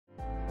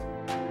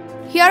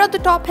Here are the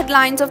top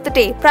headlines of the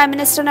day. Prime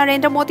Minister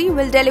Narendra Modi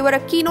will deliver a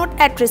keynote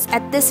address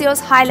at this year's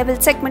high-level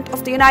segment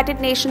of the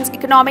United Nations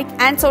Economic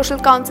and Social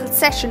Council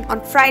session on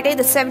Friday,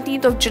 the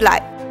 17th of July.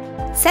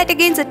 Set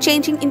against a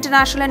changing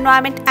international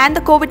environment and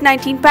the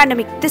COVID-19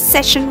 pandemic, this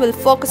session will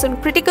focus on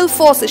critical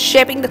forces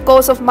shaping the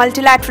course of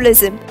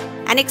multilateralism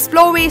and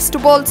explore ways to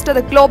bolster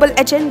the global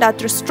agenda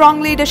through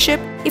strong leadership,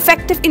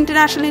 effective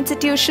international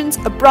institutions,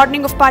 a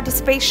broadening of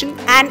participation,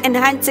 and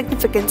enhanced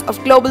significance of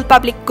global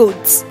public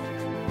goods.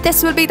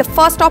 This will be the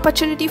first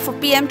opportunity for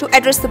PM to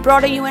address the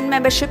broader UN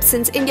membership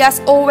since India's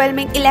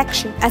overwhelming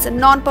election as a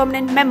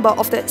non-permanent member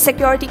of the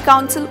Security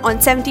Council on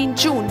 17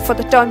 June for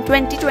the term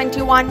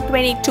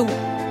 2021-22.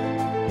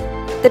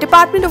 The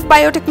Department of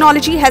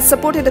Biotechnology has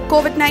supported the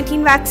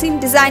COVID-19 vaccine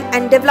designed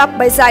and developed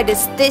by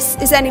Zydus. This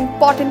is an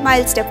important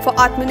milestone for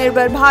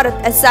Atmanirbhar Bharat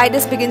as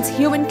Zydus begins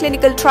human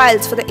clinical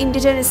trials for the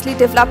indigenously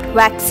developed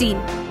vaccine.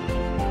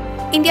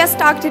 India's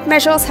targeted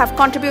measures have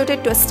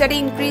contributed to a steady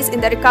increase in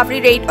the recovery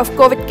rate of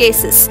COVID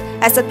cases.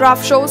 As the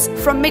graph shows,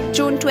 from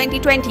mid-June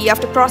 2020,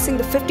 after crossing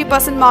the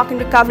 50% mark in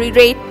recovery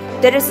rate,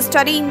 there is a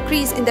steady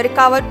increase in the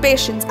recovered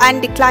patients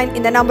and decline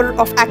in the number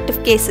of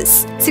active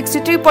cases.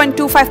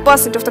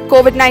 63.25% of the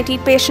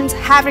COVID-19 patients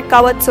have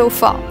recovered so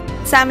far.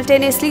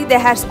 Simultaneously, there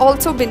has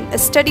also been a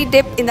steady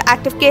dip in the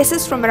active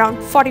cases from around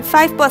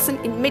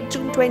 45% in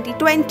mid-June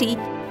 2020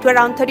 to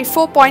around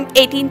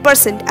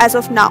 34.18% as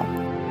of now.